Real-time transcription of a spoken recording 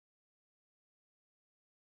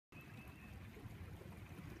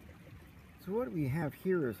So what we have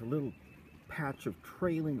here is a little patch of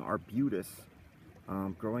trailing arbutus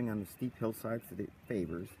growing on the steep hillsides that it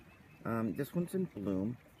favors. This one's in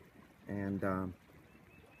bloom, and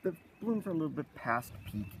the blooms are a little bit past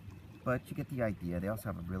peak, but you get the idea. They also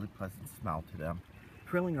have a really pleasant smell to them.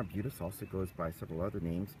 Trailing arbutus also goes by several other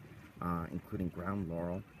names, including ground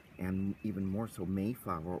laurel, and even more so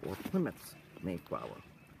Mayflower or Plymouth's Mayflower.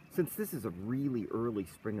 Since this is a really early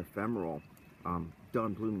spring ephemeral,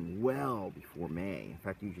 done blooming well before May, in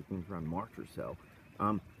fact usually blooms around March or so,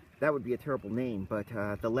 that would be a terrible name, but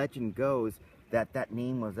the legend goes that that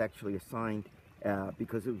name was actually assigned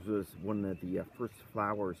because it was one of the first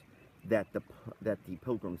flowers that the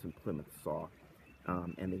pilgrims in Plymouth saw,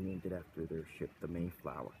 and they named it after their ship, the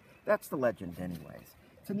Mayflower. That's the legend anyways.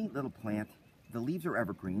 It's a neat little plant. The leaves are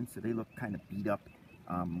evergreen, so they look kind of beat up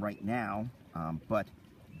right now, but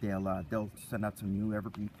they'll send out some new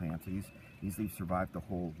evergreen plants. These leaves survive the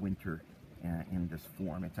whole winter in this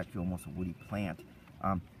form. It's actually almost a woody plant.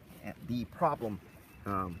 The problem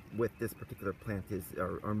with this particular plant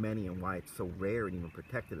are many, and why it's so rare and even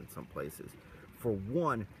protected in some places. For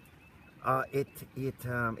one,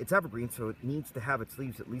 it's evergreen, so it needs to have its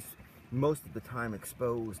leaves at least most of the time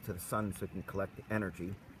exposed to the sun so it can collect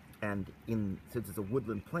energy. And since it's a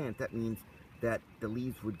woodland plant, that means that the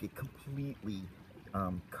leaves would get completely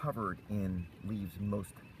covered in leaves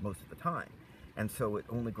most of the time. And so it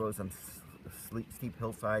only grows on steep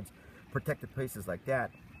hillsides, protected places like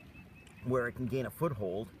that, where it can gain a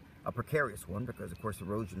foothold, a precarious one, because of course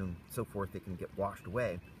erosion and so forth, it can get washed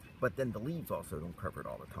away. But then the leaves also don't cover it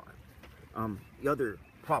all the time. The other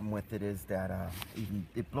problem with it is that even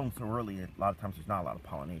it blooms so early, a lot of times there's not a lot of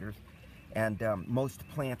pollinators. And most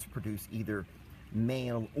plants produce either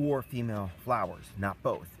male or female flowers, not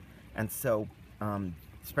both. And so,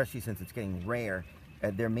 especially since it's getting rare,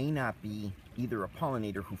 there may not be either a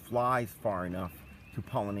pollinator who flies far enough to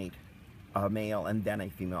pollinate a male and then a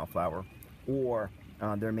female flower, or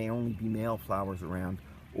there may only be male flowers around,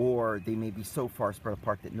 or they may be so far spread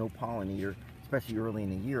apart that no pollinator, especially early in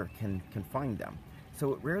the year, can find them.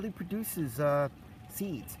 So it rarely produces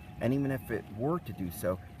seeds, and even if it were to do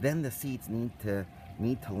so, then the seeds need to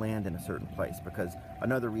land in a certain place, because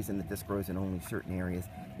another reason that this grows in only certain areas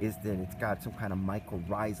is that it's got some kind of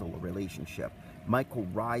mycorrhizal relationship.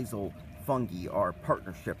 Mycorrhizal fungi are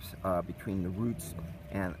partnerships between the roots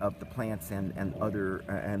and of the plants and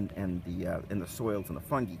the soils and the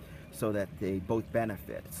fungi, so that they both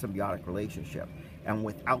benefit. Symbiotic relationship. And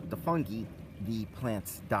without the fungi, the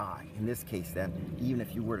plants die. In this case then, even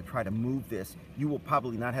if you were to try to move this, you will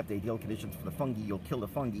probably not have the ideal conditions for the fungi. You'll kill the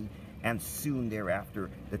fungi, and soon thereafter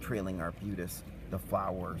the trailing arbutus, the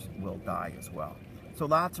flowers, will die as well. So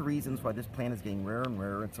lots of reasons why this plant is getting rarer and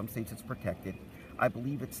rarer. In some states it's protected. I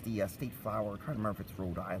believe it's the state flower. I'm trying to remember if it's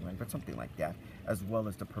Rhode Island, but something like that, as well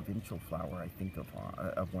as the provincial flower, I think,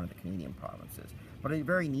 of one of the Canadian provinces. But a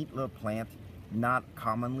very neat little plant, not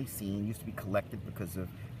commonly seen. Used to be collected because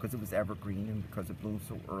it was evergreen and because it bloomed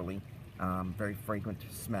so early. Very fragrant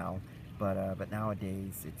smell, but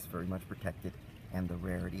nowadays it's very much protected, and the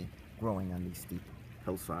rarity growing on these steep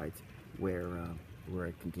hillsides where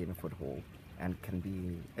it can gain a foothold and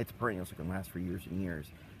it's perennial, so it can last for years and years,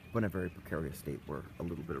 but in a very precarious state where a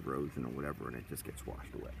little bit of erosion or whatever and it just gets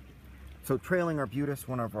washed away. So trailing arbutus,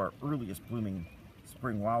 one of our earliest blooming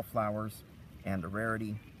spring wildflowers, and a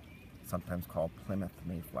rarity, sometimes called Plymouth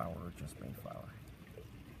Mayflower or just Mayflower.